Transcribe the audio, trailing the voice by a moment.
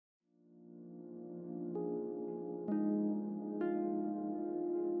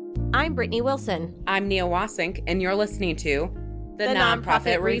I'm Brittany Wilson. I'm Nia Wasink, and you're listening to The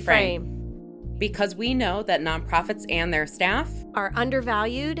Nonprofit Reframe. Because we know that nonprofits and their staff are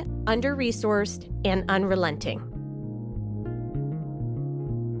undervalued, under-resourced, and unrelenting.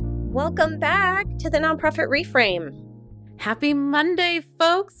 Welcome back to the Nonprofit Reframe. Happy Monday,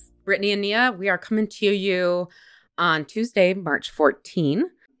 folks. Brittany and Nia, we are coming to you on Tuesday, March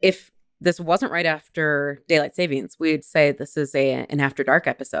 14. If this wasn't right after Daylight Savings, we'd say this is an After Dark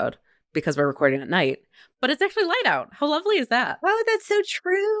episode because we're recording at night. But it's actually light out. How lovely is that? Oh, that's so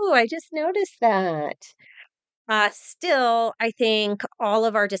true. I just noticed that. Still, I think all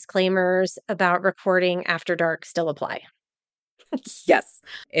of our disclaimers about recording After Dark still apply. Yes.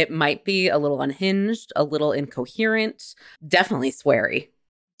 It might be a little unhinged, a little incoherent, definitely sweary.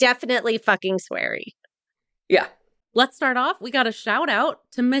 Definitely fucking sweary. Yeah. Let's start off. We got a shout out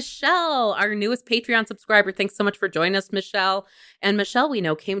to Michelle, our newest Patreon subscriber. Thanks so much for joining us, Michelle. And Michelle, we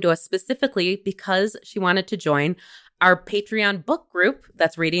know, came to us specifically because she wanted to join our Patreon book group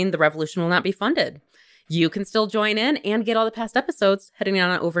that's reading The Revolution Will Not Be Funded. You can still join in and get all the past episodes heading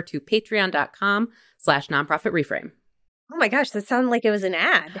on over to patreon.com/nonprofitreframe. Oh my gosh, that sounded like it was an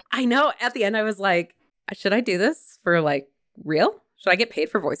ad. I know. At the end, I was like, should I do this for real? Should I get paid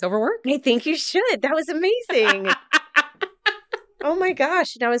for voiceover work? I think you should. That was amazing. Oh my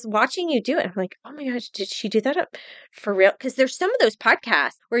gosh. And I was watching you do it. I'm like, oh my gosh, did she do that for real? Because there's some of those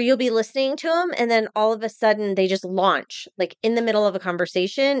podcasts where you'll be listening to them and then all of a sudden they just launch in the middle of a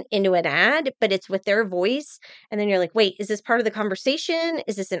conversation into an ad, but it's with their voice. And then you're like, wait, is this part of the conversation?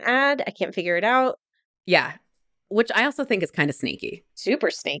 Is this an ad? I can't figure it out. Yeah. Which I also think is kind of sneaky.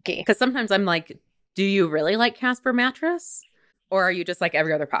 Super sneaky. Because sometimes I'm like, do you really like Casper Mattress? Or are you just like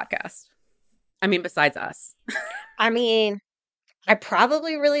every other podcast? I mean, besides us. I mean, I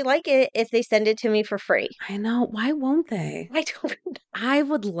probably really like it if they send it to me for free. I know. Why won't they? I don't know. I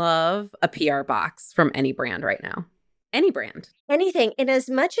would love a PR box from any brand right now. Any brand. Anything. And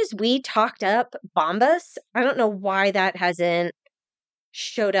as much as we talked up Bombas, I don't know why that hasn't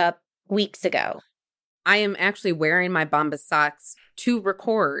showed up weeks ago. I am actually wearing my Bombas socks to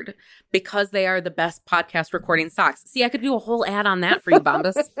record because they are the best podcast recording socks. See, I could do a whole ad on that for you,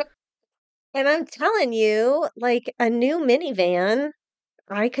 Bombas. And I'm telling you, a new minivan,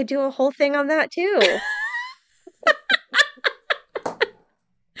 I could do a whole thing on that too.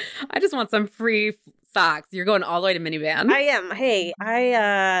 I just want some free socks. You're going all the way to minivan. I am. Hey,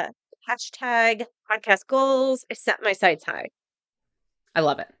 I hashtag podcast goals. I set my sights high. I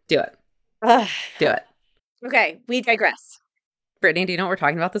love it. Do it. Do it. Okay, we digress. Brittany, do you know what we're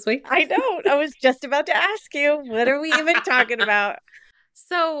talking about this week? I don't. I was just about to ask you, what are we even talking about?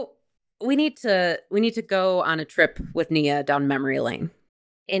 So we need to go on a trip with Nia down memory lane.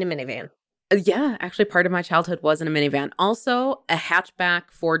 In a minivan. Yeah, actually part of my childhood was in a minivan. Also a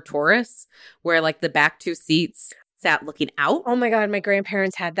hatchback Ford Taurus where the back two seats sat looking out. Oh my God, my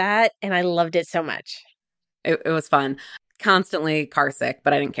grandparents had that and I loved it so much. It was fun. Constantly car sick,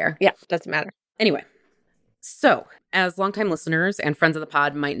 but I didn't care. Yeah, doesn't matter. Anyway, so as longtime listeners and friends of the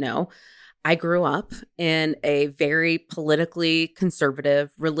pod might know, I grew up in a very politically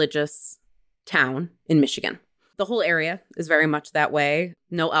conservative, religious town in Michigan. The whole area is very much that way.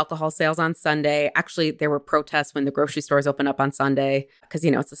 No alcohol sales on Sunday. Actually, there were protests when the grocery stores open up on Sunday because,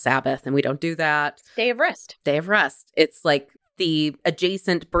 it's a Sabbath and we don't do that. Day of rest. Day of rest. It's the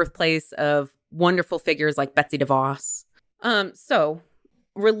adjacent birthplace of wonderful figures like Betsy DeVos. So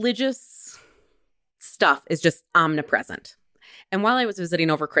religious stuff is just omnipresent. And while I was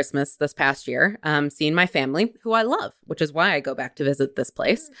visiting over Christmas this past year, seeing my family, who I love, which is why I go back to visit this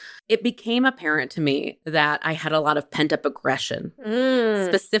place, it became apparent to me that I had a lot of pent-up aggression,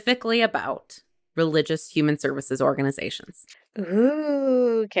 specifically about religious human services organizations.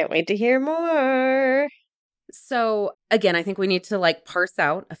 Ooh, can't wait to hear more. So again, I think we need to parse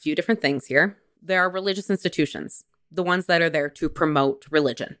out a few different things here. There are religious institutions, the ones that are there to promote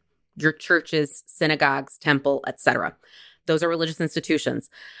religion, your churches, synagogues, temple, etc. Those are religious institutions.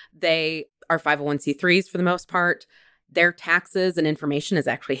 They are 501c3s for the most part. Their taxes and information is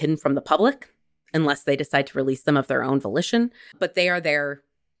actually hidden from the public unless they decide to release them of their own volition. But they are there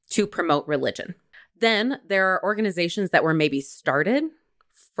to promote religion. Then there are organizations that were maybe started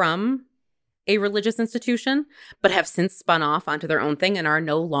from a religious institution, but have since spun off onto their own thing and are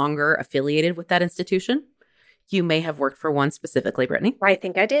no longer affiliated with that institution. You may have worked for one specifically, Brittany. I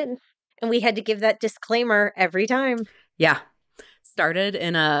think I did. And we had to give that disclaimer every time. Yeah. Started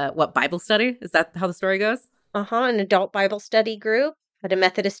in a, Bible study? Is that how the story goes? An adult Bible study group at a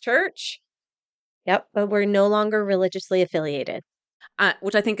Methodist church. Yep, but we're no longer religiously affiliated.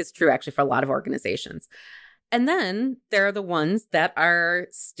 Which I think is true actually for a lot of organizations. And then there are the ones that are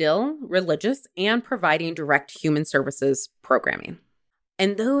still religious and providing direct human services programming.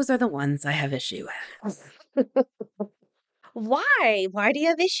 And those are the ones I have issue with. Why? Why do you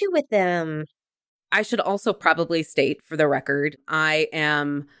have issue with them? I should also probably state for the record, I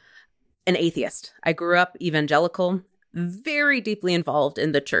am an atheist. I grew up evangelical, very deeply involved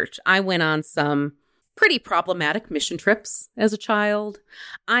in the church. I went on some pretty problematic mission trips as a child.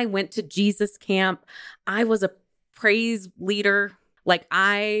 I went to Jesus camp. I was a praise leader. Like,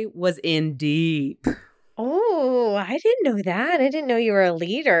 I was in deep. Oh, I didn't know that. I didn't know you were a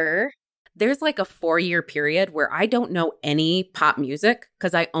leader. There's like a 4-year period where I don't know any pop music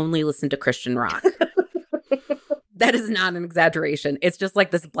because I only listen to Christian rock. That is not an exaggeration. It's just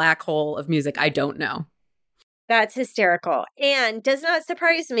like this black hole of music I don't know. That's hysterical and does not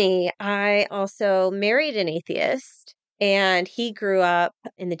surprise me. I also married an atheist, and he grew up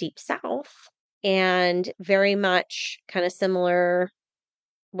in the Deep South, and very much kind of similar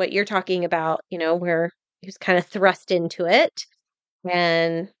what you're talking about, where he was kind of thrust into it.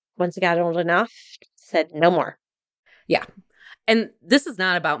 And once he got old enough, said no more. Yeah. And this is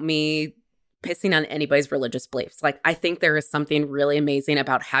not about me pissing on anybody's religious beliefs. Like, I think there is something really amazing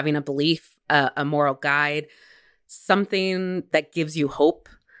about having a belief, a moral guide, something that gives you hope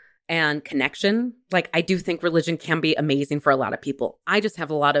and connection. Like, I do think religion can be amazing for a lot of people. I just have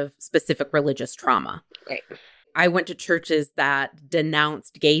a lot of specific religious trauma. Right. I went to churches that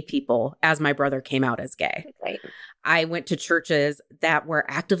denounced gay people as my brother came out as gay. Right. I went to churches that were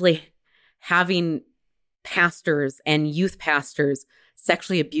actively having pastors and youth pastors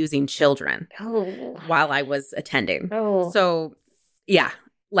sexually abusing children while I was attending. So, yeah,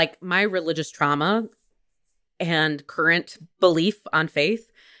 like, my religious trauma and current belief on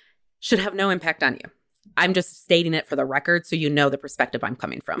faith should have no impact on you. I'm just stating it for the record so you know the perspective I'm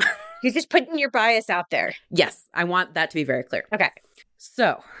coming from. You're just putting your bias out there. Yes, I want that to be very clear. Okay.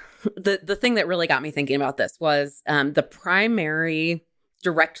 So the thing that really got me thinking about this was the primary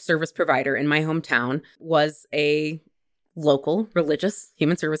direct service provider in my hometown was a local religious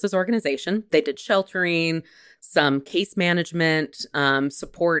human services organization. They did sheltering, some case management,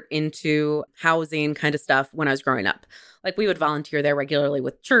 support into housing kind of stuff when I was growing up. Like, we would volunteer there regularly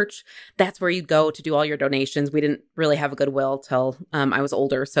with church. That's where you'd go to do all your donations. We didn't really have a goodwill till I was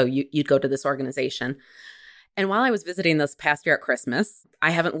older, so you'd go to this organization. And while I was visiting this past year at Christmas,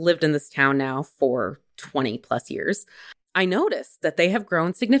 I haven't lived in this town now for 20 plus years, I noticed that they have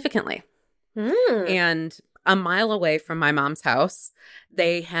grown significantly. And a mile away from my mom's house,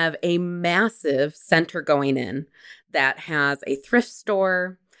 they have a massive center going in that has a thrift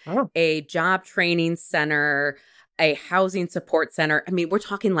store, a job training center, a housing support center. I mean, we're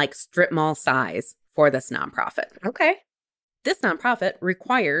talking like strip mall size for this nonprofit. Okay. This nonprofit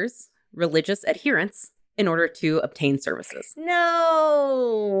requires religious adherence in order to obtain services.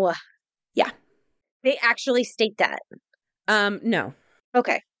 No. Yeah. They actually state that. No.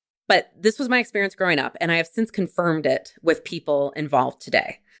 Okay. But this was my experience growing up, and I have since confirmed it with people involved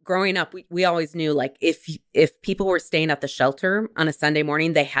today. Growing up, we always knew, like, if people were staying at the shelter on a Sunday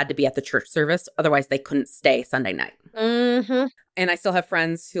morning, they had to be at the church service. Otherwise, they couldn't stay Sunday night. Mm-hmm. And I still have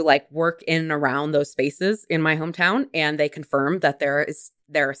friends who, like, work in and around those spaces in my hometown, and they confirm that there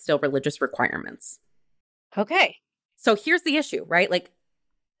are still religious requirements. Okay. So here's the issue, right? Like,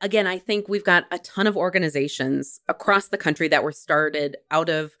 again, I think we've got a ton of organizations across the country that were started out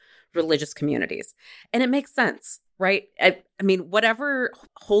of religious communities. And it makes sense, right? I mean, whatever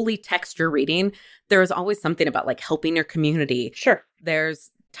holy text you're reading, there is always something about, like, helping your community. Sure.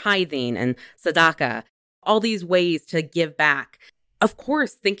 There's tithing and tzedakah, all these ways to give back. Of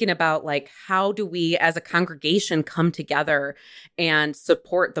course, thinking about, like, how do we as a congregation come together and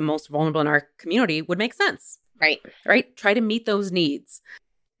support the most vulnerable in our community would make sense. Right. Right? Try to meet those needs.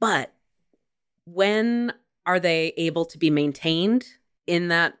 But when are they able to be maintained in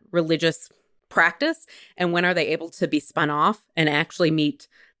that religious practice? And when are they able to be spun off and actually meet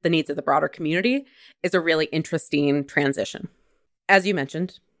the needs of the broader community is a really interesting transition. As you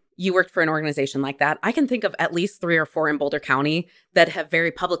mentioned, you worked for an organization like that. I can think of at least 3 or 4 in Boulder County that have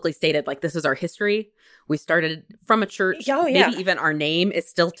very publicly stated, like, this is our history. We started from a church. Oh, yeah. Maybe even our name is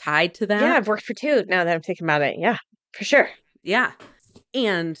still tied to that. Yeah, I've worked for 2 now that I'm thinking about it. Yeah, for sure. Yeah.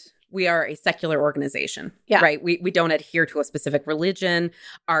 And we are a secular organization, yeah. Right? We don't adhere to a specific religion.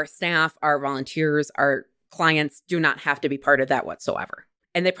 Our staff, our volunteers, our clients do not have to be part of that whatsoever.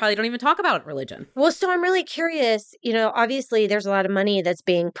 And they probably don't even talk about religion. Well, so I'm really curious, obviously there's a lot of money that's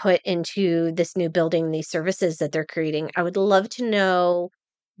being put into this new building, these services that they're creating. I would love to know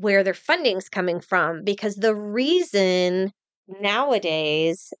where their funding's coming from, because the reason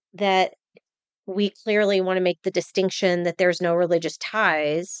nowadays that we clearly want to make the distinction that there's no religious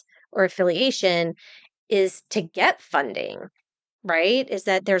ties or affiliation is to get funding, right? Is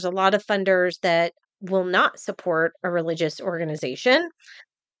that there's a lot of funders that will not support a religious organization.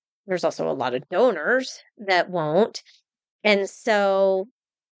 There's also a lot of donors that won't. And so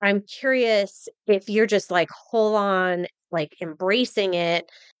I'm curious if you're just like whole on, like embracing it.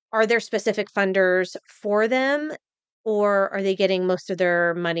 Are there specific funders for them? Or are they getting most of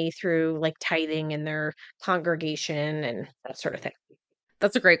their money through like tithing in their congregation and that sort of thing?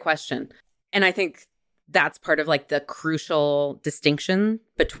 That's a great question. And I think that's part of like the crucial distinction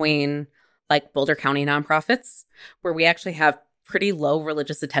between like Boulder County nonprofits, where we actually have pretty low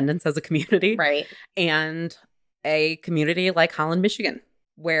religious attendance as a community. Right. And a community like Holland, Michigan,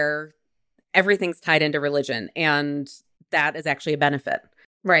 where everything's tied into religion. And that is actually a benefit.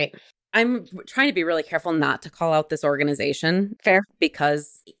 Right. I'm trying to be really careful not to call out this organization. Fair.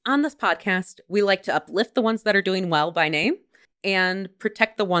 Because on this podcast, we like to uplift the ones that are doing well by name and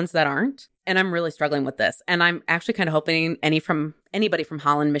protect the ones that aren't. And I'm really struggling with this. And I'm actually kind of hoping anybody from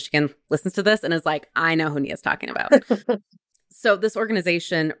Holland, Michigan listens to this and is like, I know who Nia's talking about. So this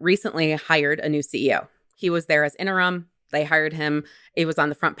organization recently hired a new CEO. He was there as interim. They hired him. It was on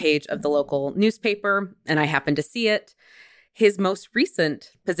the front page of the local newspaper, and I happened to see it. His most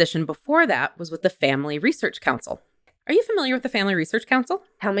recent position before that was with the Family Research Council. Are you familiar with the Family Research Council?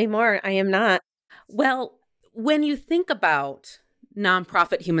 Tell me more. I am not. Well, when you think about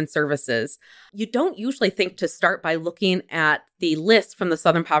nonprofit human services, you don't usually think to start by looking at the list from the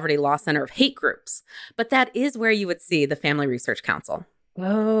Southern Poverty Law Center of hate groups, but that is where you would see the Family Research Council.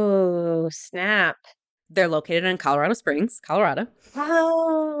 Oh, snap. They're located in Colorado Springs, Colorado.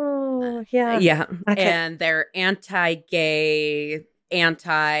 Oh, yeah. Yeah. Okay. And they're anti-gay,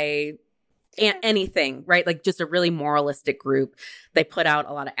 anything, right? Like just a really moralistic group. They put out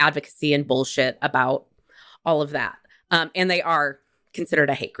a lot of advocacy and bullshit about all of that. And they are considered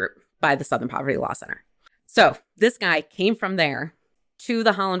a hate group by the Southern Poverty Law Center. So this guy came from there to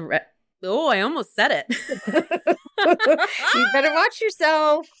the Holland. Oh, I almost said it. You better watch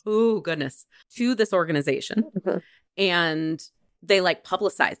yourself. Oh, goodness. To this organization. And they like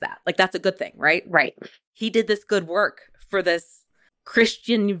publicize that. Like that's a good thing, right? Right. He did this good work for this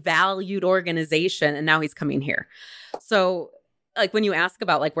Christian valued organization. And now he's coming here. So like when you ask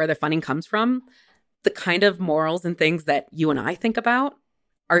about like where the funding comes from, the kind of morals and things that you and I think about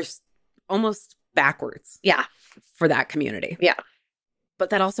are almost backwards. Yeah. For that community. Yeah. But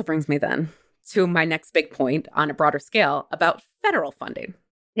that also brings me then to my next big point on a broader scale about federal funding.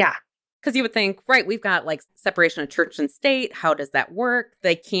 Yeah. Because you would think, right, we've got like separation of church and state. How does that work?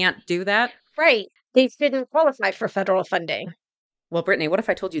 They can't do that. Right. They didn't qualify for federal funding. Well, Brittany, what if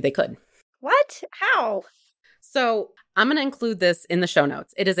I told you they could? What? How? So I'm going to include this in the show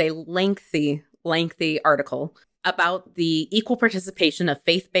notes. It is a lengthy article about the equal participation of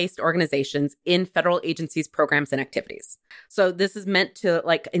faith-based organizations in federal agencies, programs, and activities. So this is meant to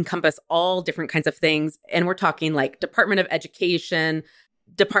like encompass all different kinds of things. And we're talking like Department of Education,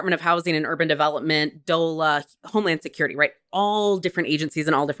 Department of Housing and Urban Development, DOLA, Homeland Security, right? All different agencies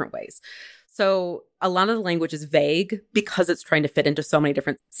in all different ways. So a lot of the language is vague because it's trying to fit into so many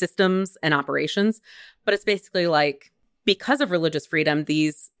different systems and operations. But it's basically like, because of religious freedom,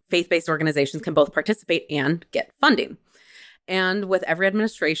 these faith-based organizations can both participate and get funding. And with every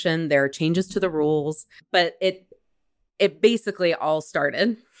administration, there are changes to the rules, but it basically all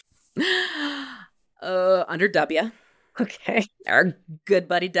started under W. Okay. Our good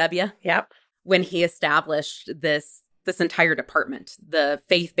buddy W. Yep. When he established this entire department, the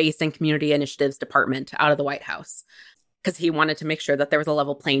Faith-Based and Community Initiatives Department out of the White House, because he wanted to make sure that there was a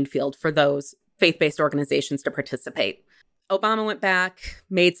level playing field for those faith-based organizations to participate. Obama went back,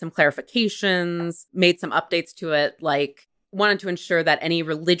 made some clarifications, made some updates to it, like wanted to ensure that any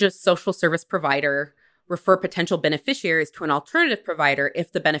religious social service provider refer potential beneficiaries to an alternative provider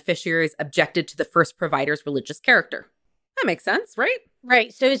if the beneficiaries objected to the first provider's religious character. That makes sense, right?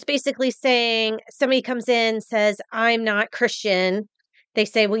 Right. So it's basically saying somebody comes in, says, I'm not Christian. They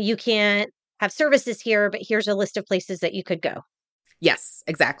say, well, you can't have services here, but here's a list of places that you could go. Yes,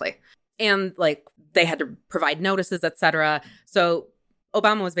 exactly. And like they had to provide notices, et cetera. So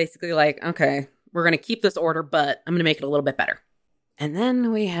Obama was basically like, okay, we're going to keep this order, but I'm going to make it a little bit better. And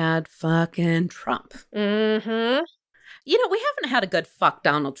then we had fucking Trump. Mm-hmm. You know, we haven't had a good fuck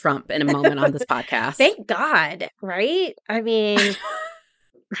Donald Trump in a moment on this podcast. Thank God, right? I mean,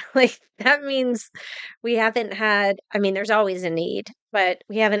 like that means we haven't had, I mean, there's always a need, but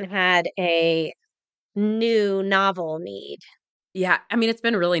we haven't had a new novel need. Yeah, I mean, it's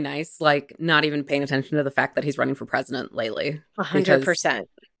been really nice, like not even paying attention to the fact that he's running for president lately. 100%.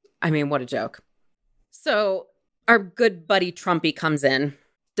 I mean, what a joke. So our good buddy Trumpy comes in,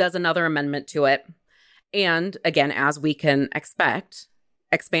 does another amendment to it. And again, as we can expect,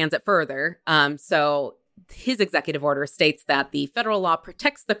 expands it further. So his executive order states that the federal law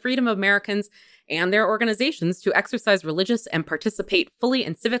protects the freedom of Americans and their organizations to exercise religious and participate fully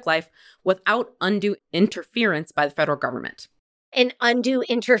in civic life without undue interference by the federal government. And undue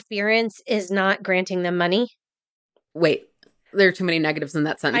interference is not granting them money. Wait, there are too many negatives in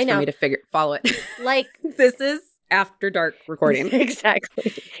that sentence for me to follow it. Like, this is after dark recording.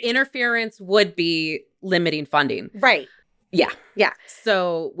 Exactly. Interference would be limiting funding. Right. Yeah. Yeah.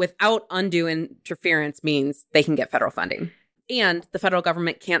 So without undue interference means they can get federal funding. And the federal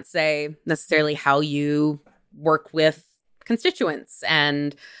government can't say necessarily how you work with constituents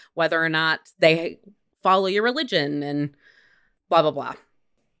and whether or not they follow your religion and blah, blah, blah.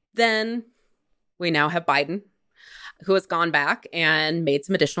 Then we now have Biden, who has gone back and made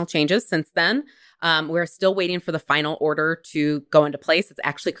some additional changes since then. We're still waiting for the final order to go into place. It's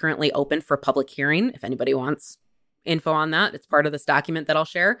actually currently open for public hearing if anybody wants info on that. It's part of this document that I'll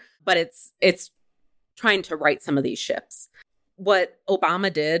share, but it's trying to right some of these ships. What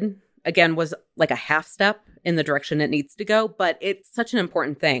Obama did, again, was like a half step in the direction it needs to go, but it's such an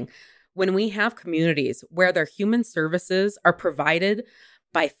important thing. When we have communities where their human services are provided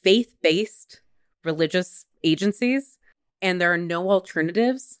by faith-based religious agencies and there are no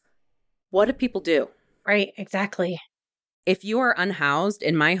alternatives, what do people do? Right, exactly. If you are unhoused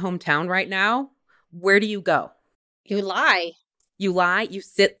in my hometown right now, where do you go? You lie. You lie. You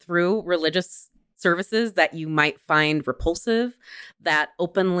sit through religious services that you might find repulsive, that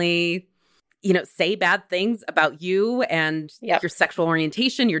openly, say bad things about you and your sexual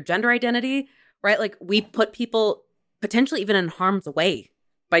orientation, your gender identity, right? Like we put people potentially even in harm's way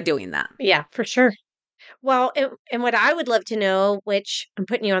by doing that. Yeah, for sure. Well, and what I would love to know, which I'm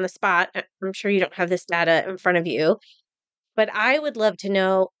putting you on the spot, I'm sure you don't have this data in front of you, but I would love to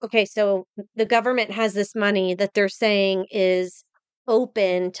know, okay, so the government has this money that they're saying is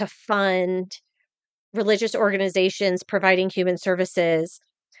open to fund religious organizations providing human services.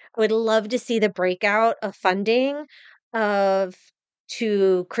 I would love to see the breakout of funding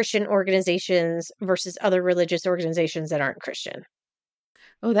to Christian organizations versus other religious organizations that aren't Christian.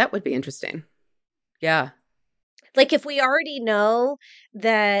 Oh, that would be interesting. Yeah. Like if we already know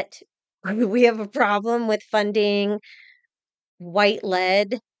that we have a problem with funding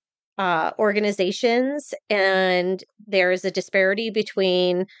white-led organizations, and there is a disparity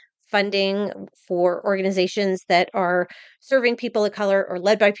between funding for organizations that are serving people of color or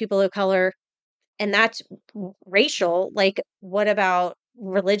led by people of color, and that's racial. Like, what about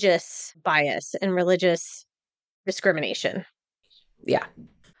religious bias and religious discrimination? Yeah.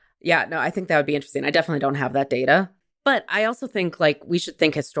 Yeah, no, I think that would be interesting. I definitely don't have that data. But I also think we should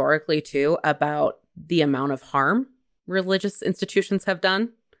think historically too about the amount of harm religious institutions have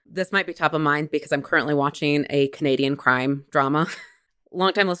done. This might be top of mind because I'm currently watching a Canadian crime drama.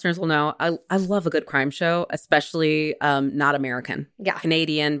 Longtime listeners will know I love a good crime show, especially not American. Yeah.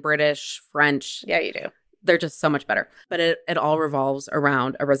 Canadian, British, French. Yeah, you do. They're just so much better. But it all revolves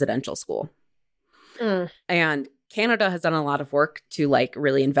around a residential school. And Canada has done a lot of work to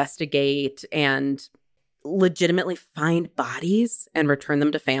really investigate and legitimately find bodies and return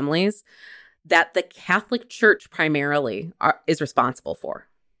them to families that the Catholic Church primarily is responsible for.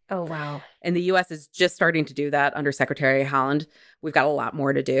 Oh, wow. And the U.S. is just starting to do that under Secretary Haaland. We've got a lot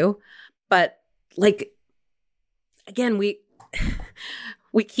more to do. But again, we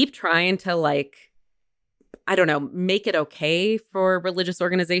keep trying to I don't know, make it okay for religious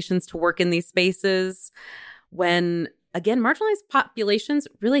organizations to work in these spaces when, again, marginalized populations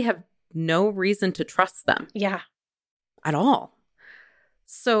really have no reason to trust them. Yeah. At all.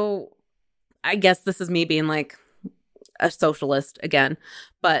 So I guess this is me being a socialist again,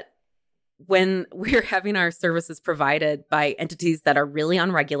 but when we're having our services provided by entities that are really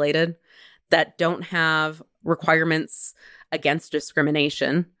unregulated, that don't have requirements against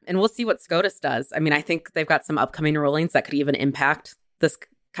discrimination, and we'll see what SCOTUS does. I mean, I think they've got some upcoming rulings that could even impact this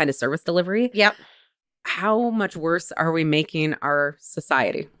kind of service delivery. Yep. How much worse are we making our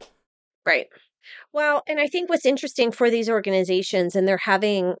society? Right. Well, and I think what's interesting for these organizations, and they're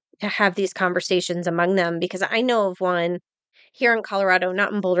having to have these conversations among them, because I know of one here in Colorado,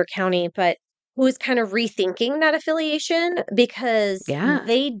 not in Boulder County, but who is kind of rethinking that affiliation because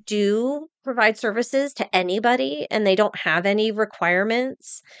they do provide services to anybody and they don't have any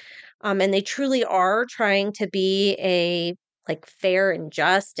requirements. And they truly are trying to be a fair and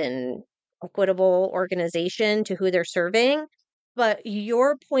just and equitable organization to who they're serving. But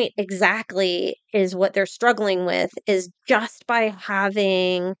your point exactly is what they're struggling with is just by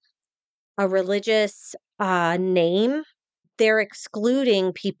having a religious name, they're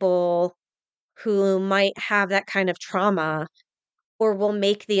excluding people who might have that kind of trauma or will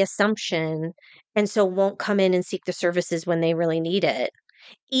make the assumption and so won't come in and seek the services when they really need it.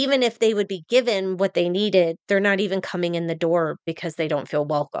 Even if they would be given what they needed, they're not even coming in the door because they don't feel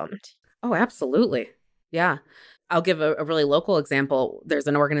welcomed. Oh, absolutely. Yeah. I'll give a really local example. There's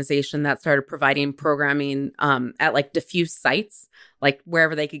an organization that started providing programming at like diffuse sites, like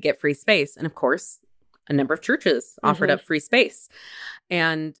wherever they could get free space. And of course, a number of churches offered up free space.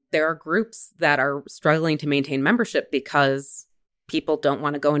 And there are groups that are struggling to maintain membership because people don't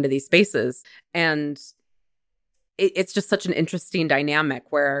want to go into these spaces. And it's just such an interesting dynamic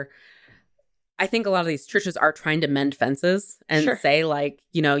where I think a lot of these churches are trying to mend fences and say, like,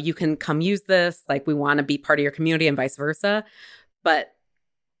 you know, you can come use this. Like, we want to be part of your community and vice versa. But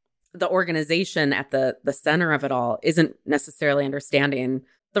the organization at the center of it all isn't necessarily understanding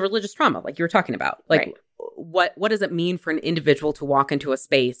the religious trauma, like you were talking about. Like, what does it mean for an individual to walk into a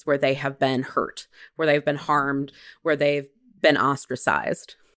space where they have been hurt, where they've been harmed, where they've been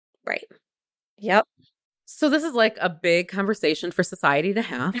ostracized? Right. Yep. So this is like a big conversation for society to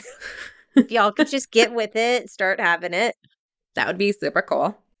have. Y'all could just get with it and start having it. That would be super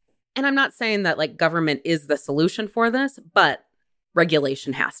cool. And I'm not saying that like government is the solution for this, but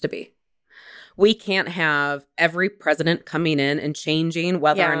regulation has to be. We can't have every president coming in and changing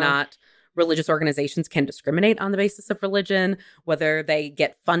whether or not religious organizations can discriminate on the basis of religion, whether they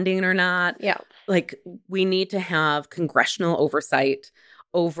get funding or not. Yeah. Like, we need to have congressional oversight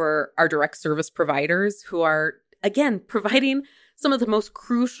over our direct service providers who are, again, providing some of the most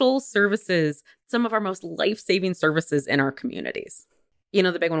crucial services, some of our most life-saving services in our communities. You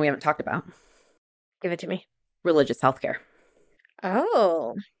know, the big one we haven't talked about. Give it to me. Religious healthcare.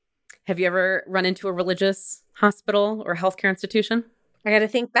 Oh. Have you ever run into a religious hospital or healthcare institution? I got to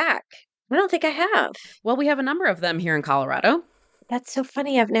think back. I don't think I have. Well, we have a number of them here in Colorado. That's so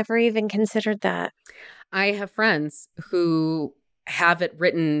funny. I've never even considered that. I have friends who have it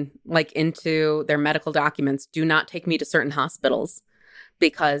written like into their medical documents, do not take me to certain hospitals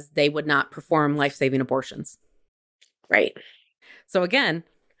because they would not perform life-saving abortions. Right. So again,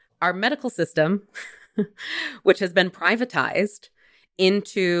 our medical system, which has been privatized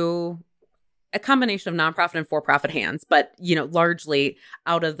into a combination of nonprofit and for-profit hands, but, you know, largely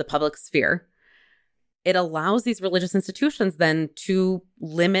out of the public sphere, it allows these religious institutions then to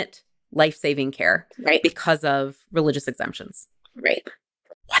limit life-saving care because of religious exemptions. Right.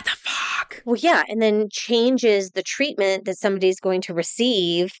 What the fuck? Well, yeah. And then changes the treatment that somebody's going to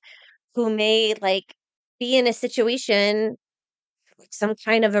receive who may like be in a situation, like some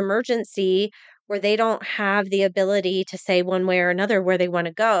kind of emergency where they don't have the ability to say one way or another where they want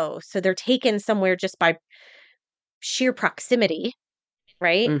to go. So they're taken somewhere just by sheer proximity.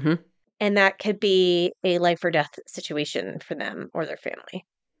 Right. Mm-hmm. And that could be a life or death situation for them or their family.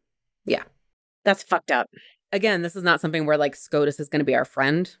 Yeah. That's fucked up. Again, this is not something where like SCOTUS is going to be our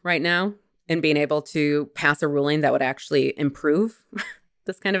friend right now in being able to pass a ruling that would actually improve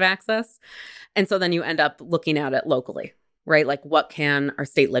this kind of access. And so then you end up looking at it locally, right? Like, what can our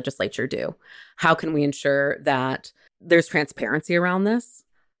state legislature do? How can we ensure that there's transparency around this,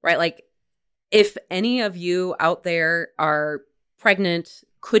 right? Like, if any of you out there are pregnant,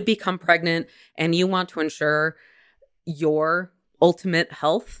 could become pregnant, and you want to ensure your ultimate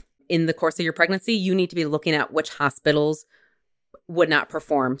health in the course of your pregnancy, you need to be looking at which hospitals would not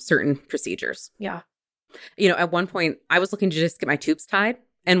perform certain procedures. Yeah. You know, at one point, I was looking to just get my tubes tied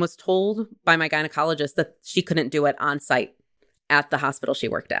and was told by my gynecologist that she couldn't do it on site at the hospital she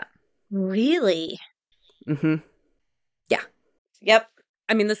worked at. Really? Mm-hmm. Yeah. Yep.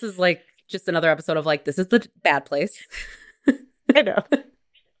 I mean, this is like just another episode of like, this is the bad place. I know.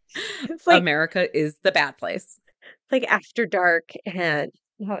 It's like America is the bad place. Like After Dark, and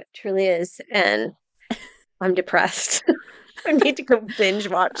how it truly is. And I'm depressed. I need to go binge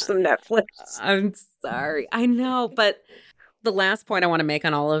watch some Netflix. I'm sorry. I know, but the last point I want to make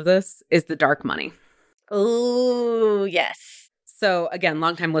on all of this is the dark money. Oh, yes. So again,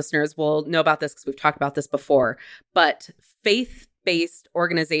 longtime listeners will know about this because we've talked about this before, but faith-based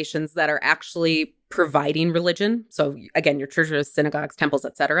organizations that are actually providing religion, so again, your churches, synagogues, temples,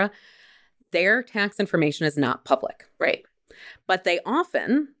 etc., their tax information is not public. Right. But they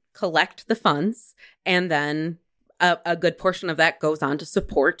often collect the funds, and then a good portion of that goes on to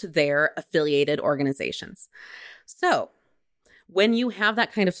support their affiliated organizations. So when you have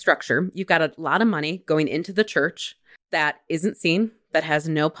that kind of structure, you've got a lot of money going into the church that isn't seen, that has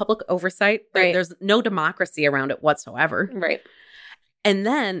no public oversight. Right. There's no democracy around it whatsoever. Right. And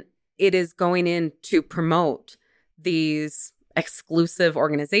then it is going in to promote these exclusive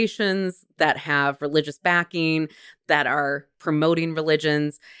organizations that have religious backing, that are promoting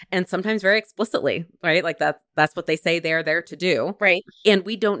religions, and sometimes very explicitly, right? Like that's what they say they're there to do. Right. And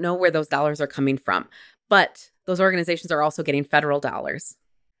we don't know where those dollars are coming from. But those organizations are also getting federal dollars.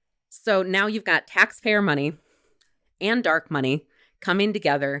 So now you've got taxpayer money and dark money coming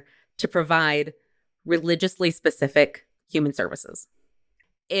together to provide religiously specific human services.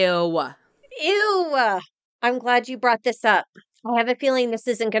 Ew. Ew. I'm glad you brought this up. I have a feeling this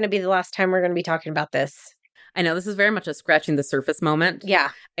isn't going to be the last time we're going to be talking about this. I know this is very much a scratching the surface moment.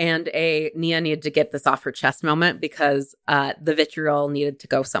 Yeah. And a Nia needed to get this off her chest moment because the vitriol needed to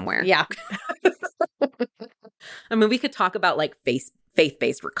go somewhere. Yeah. I mean, we could talk about like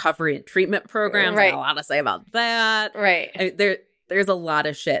faith-based recovery and treatment programs. Right. I got a lot to say about that. Right. I mean, there's a lot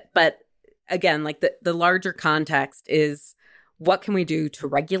of shit. But again, like the larger context is, what can we do to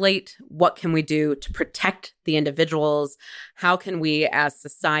regulate? What can we do to protect the individuals? How can we as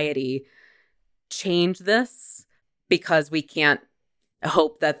society change this? Because we can't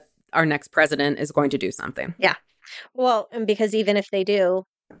hope that our next president is going to do something. Yeah. Well, and because even if they do,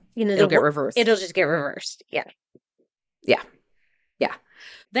 it'll get reversed. It'll just get reversed. Yeah. Yeah. Yeah.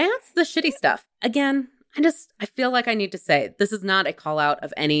 That's the shitty stuff. Again, I feel like I need to say, this is not a call out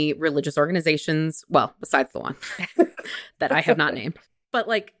of any religious organizations. Well, besides the one that I have not named. But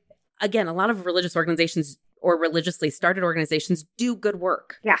like, again, a lot of religious organizations or religiously started organizations do good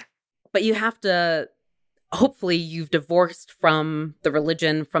work. Yeah. But you have to, hopefully you've divorced from the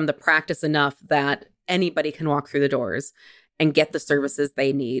religion, from the practice enough that anybody can walk through the doors and get the services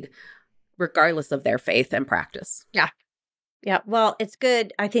they need, regardless of their faith and practice. Yeah. Yeah. Well, it's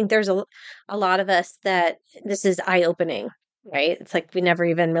good. I think there's a lot of us that this is eye-opening, right? It's like we never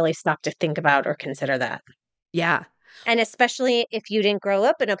even really stopped to think about or consider that. Yeah. And especially if you didn't grow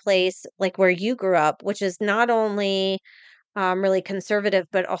up in a place like where you grew up, which is not only really conservative,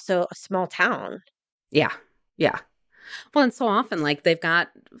 but also a small town. Yeah. Yeah. Well, and so often, like, they've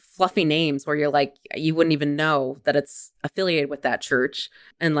got fluffy names where you're like, you wouldn't even know that it's affiliated with that church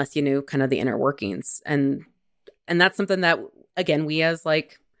unless you knew kind of the inner workings. And that's something that, again, we as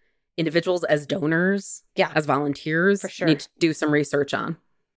like individuals, as donors, as volunteers, for sure, need to do some research on.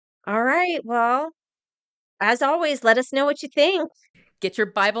 All right. Well, as always, let us know what you think. Get your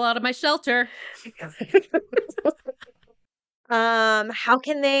Bible out of my shelter. How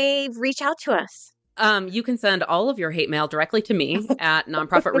can they reach out to us? You can send all of your hate mail directly to me at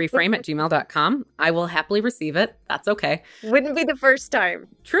nonprofitreframe@gmail.com. I will happily receive it. That's okay. Wouldn't be the first time.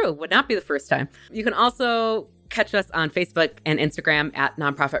 True. Would not be the first time. You can also catch us on Facebook and Instagram at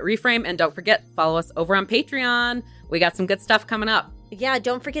Nonprofit Reframe. And don't forget, follow us over on Patreon. We got some good stuff coming up. Yeah,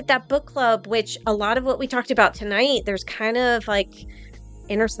 don't forget that book club, which a lot of what we talked about tonight, there's kind of like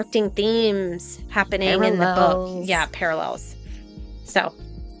intersecting themes happening in the book. Yeah, parallels. So,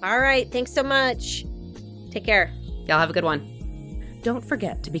 all right. Thanks so much. Take care. Y'all have a good one. Don't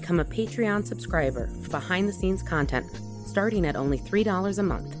forget to become a Patreon subscriber for behind-the-scenes content starting at only $3 a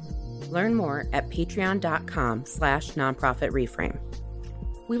month. Learn more at patreon.com/nonprofitreframe.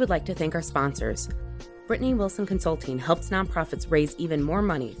 We would like to thank our sponsors. Brittany Wilson Consulting helps nonprofits raise even more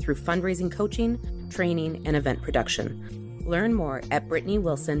money through fundraising coaching, training, and event production. Learn more at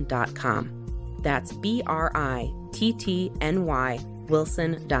BrittanyWilson.com. That's BRITTNY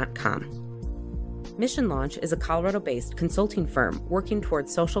Wilson.com. Mission Launch is a Colorado-based consulting firm working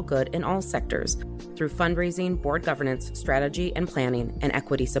towards social good in all sectors through fundraising, board governance, strategy and planning, and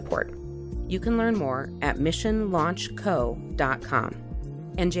equity support. You can learn more at missionlaunchco.com.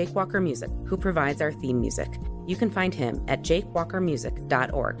 And Jake Walker Music, who provides our theme music. You can find him at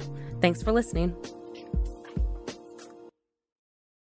jakewalkermusic.org. Thanks for listening.